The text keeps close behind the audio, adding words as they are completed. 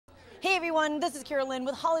Hey everyone, this is Carolyn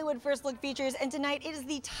with Hollywood First Look Features, and tonight it is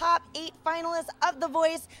the top 8 finalists of The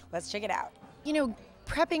Voice. Let's check it out. You know,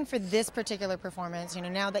 prepping for this particular performance,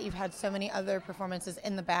 now that you've had so many other performances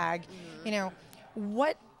in the bag,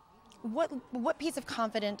 what piece of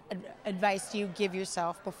confident advice do you give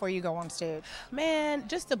yourself before you go on stage? Man,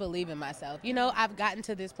 just to believe in myself. I've gotten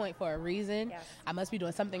to this point for a reason. Yes. I must be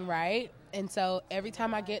doing something right. And so every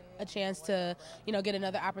time I get a chance to, get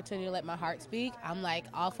another opportunity to let my heart speak, I'm like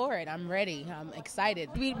all for it. I'm ready. I'm excited.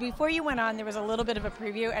 Before you went on, there was a little bit of a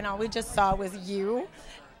preview, and all we just saw was you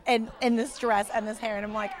and in this dress and this hair, and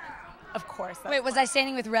I'm like, of course. Wait, was I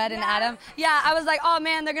standing with Red and Adam? Yeah, I was like, oh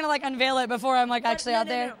man, they're gonna unveil it before I'm actually out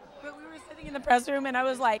there. No. But we were sitting in the press room, and I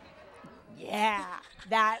was like, yeah,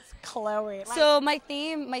 that's Chloe. So my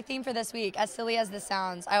theme for this week, as silly as this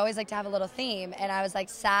sounds, I always like to have a little theme, and I was like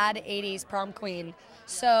sad 80s prom queen.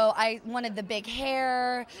 So I wanted the big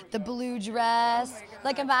hair, the blue dress.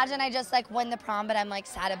 Imagine I just win the prom, but I'm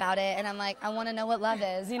sad about it, and I'm like, I want to know what love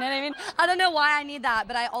is. You know what I mean? I don't know why I need that,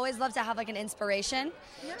 but I always love to have an inspiration.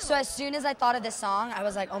 So as soon as I thought of this song, I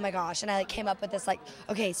was like, oh my gosh, and I came up with this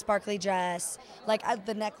okay, sparkly dress,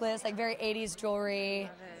 the necklace, very 80s jewelry.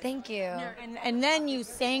 Thank you. And then you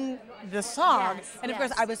sang the song, Yes, and of yes.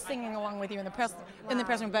 course I was singing along with you in the press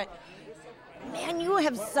room. But man, you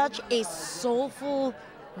have such a soulful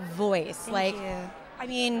voice. Thank you. I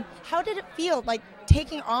mean, how did it feel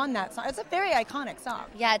taking on that song? It's a very iconic song.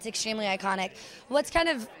 Yeah, it's extremely iconic. What's kind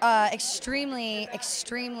of extremely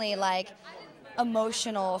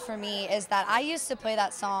emotional for me is that I used to play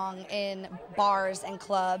that song in bars and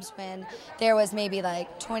clubs when there was maybe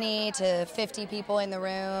 20 to 50 people in the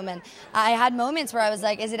room, and I had moments where I was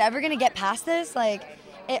like, is it ever going to get past this?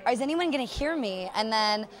 Is anyone going to hear me? And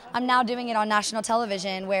then I'm now doing it on national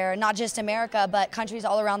television where not just America, but countries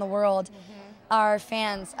all around the world are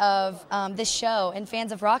fans of this show and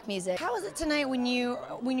fans of rock music. How was it tonight when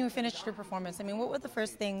you finished your performance? I mean, what were the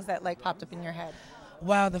first things that popped up in your head?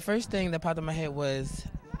 Wow, the first thing that popped in my head was,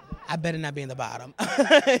 I better not be in the bottom.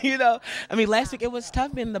 Last week it was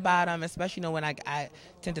tough being in the bottom, especially when I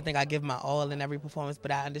tend to think I give my all in every performance, but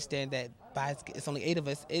I understand that it's only 8 of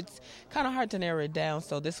us. It's kind of hard to narrow it down.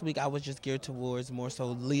 So this week I was just geared towards more so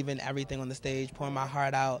leaving everything on the stage, pouring my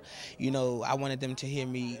heart out. I wanted them to hear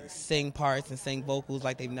me sing parts and sing vocals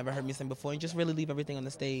like they've never heard me sing before, and just really leave everything on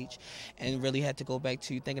the stage, and really had to go back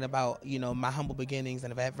to thinking about, my humble beginnings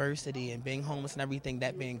and of adversity and being homeless and everything,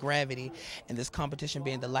 that being gravity, and this competition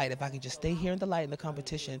being the light. If I can just stay here in the light in the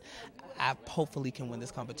competition, I hopefully can win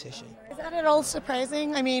this competition. Is that at all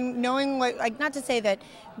surprising? I mean, knowing not to say that,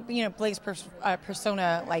 Blake's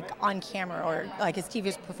persona on camera or his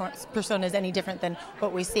TV persona is any different than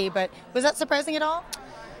what we see, but was that surprising at all?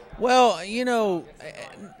 Well,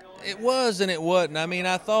 it was and it wasn't. I mean,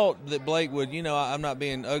 I thought that Blake would, I'm not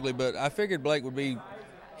being ugly, but I figured Blake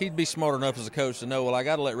he'd be smart enough as a coach to know, well, I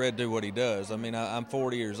got to let Red do what he does. I mean, I'm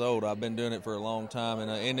 40 years old. I've been doing it for a long time,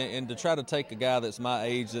 and to try to take a guy that's my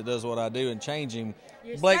age that does what I do and change him,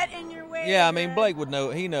 You're Blake. set in your way. Yeah, I mean, Blake would know.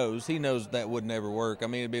 He knows that would never work. I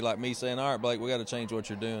mean, it'd be like me saying, "All right, Blake, we got to change what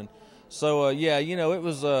you're doing." So it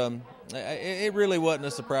was. It really wasn't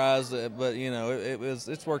a surprise, but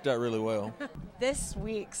it's worked out really well. This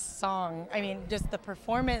week's song, I mean, just the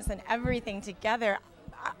performance and everything together.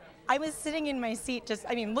 I was sitting in my seat,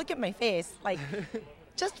 look at my face,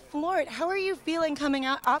 just floored. How are you feeling coming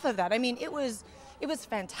off of that? I mean, it was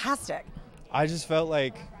fantastic. I just felt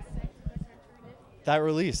like that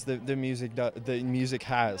release the music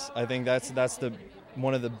has. I think that's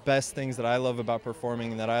one of the best things that I love about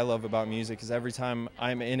performing and that I love about music is every time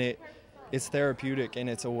I'm in it, it's therapeutic, and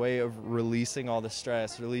it's a way of releasing all the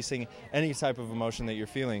stress, releasing any type of emotion that you're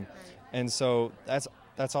feeling. And so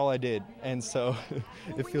that's all I did, and so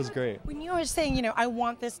it feels great. When you were saying, I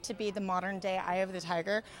want this to be the modern day Eye of the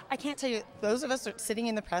Tiger, I can't tell you, those of us are sitting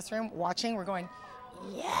in the press room watching, we're going,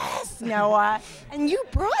 yes, Noah, and you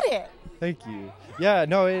brought it. Thank you. Yeah,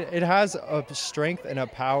 no, it has a strength and a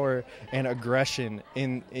power and aggression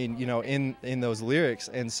in those lyrics,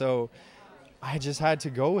 and so I just had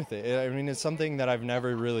to go with it. I mean, it's something that I've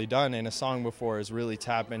never really done in a song before, is really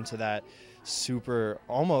tap into that super,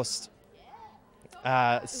 almost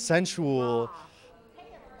sensual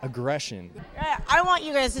aggression. I want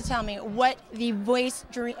you guys to tell me what the Voice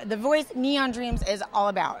Neon Dreams is all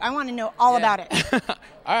about. I want to know all about it.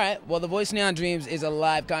 All right. Well, the Voice Neon Dreams is a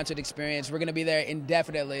live concert experience. We're going to be there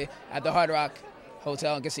indefinitely at the Hard Rock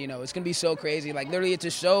Hotel and Casino. It's going to be so crazy. Literally, it's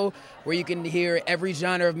a show where you can hear every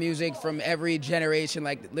genre of music from every generation.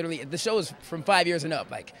 Literally, the show is from 5 years and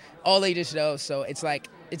up. All ages show. So it's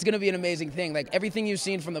it's going to be an amazing thing. Like everything you've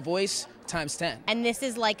seen from The Voice times 10. And this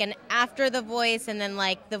is like an after The Voice and then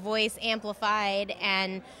like The Voice amplified,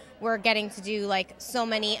 and we're getting to do like so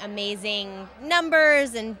many amazing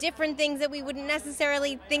numbers and different things that we wouldn't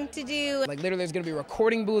necessarily think to do. Like literally there's going to be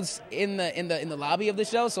recording booths in the lobby of the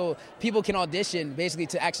show, so people can audition basically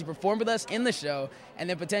to actually perform with us in the show, and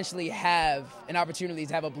then potentially have an opportunity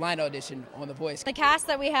to have a blind audition on The Voice. The cast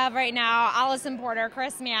that we have right now: Allison Porter,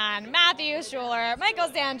 Chris Mann, Matthew Schuler, Michael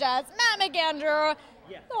Sanchez, Matt McAndrew,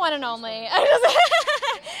 the one and only.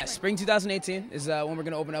 Spring 2018 is when we're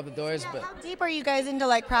going to open up the doors. But how deep are you guys into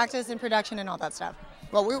like practice and production and all that stuff?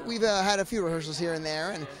 Well, we've had a few rehearsals here and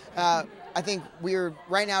there, and I think we're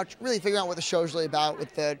right now really figuring out what the show's really about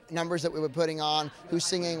with the numbers that we were putting on, who's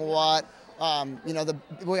singing what.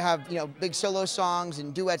 We have big solo songs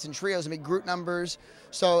and duets and trios and big group numbers.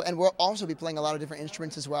 So, and we'll also be playing a lot of different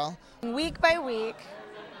instruments as well. Week by week,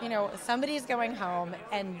 somebody's going home,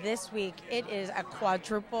 and this week it is a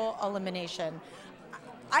quadruple elimination.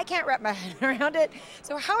 I can't wrap my head around it.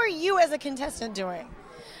 So how are you as a contestant doing?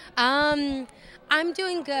 I'm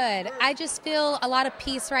doing good. I just feel a lot of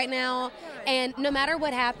peace right now, and no matter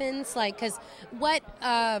what happens, because what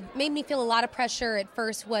made me feel a lot of pressure at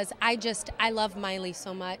first was I love Miley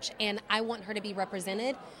so much, and I want her to be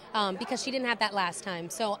represented because she didn't have that last time.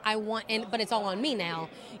 So but it's all on me now,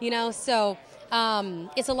 so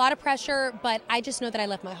it's a lot of pressure, but I just know that I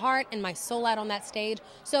left my heart and my soul out on that stage.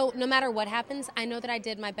 So no matter what happens, I know that I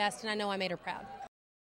did my best, and I know I made her proud.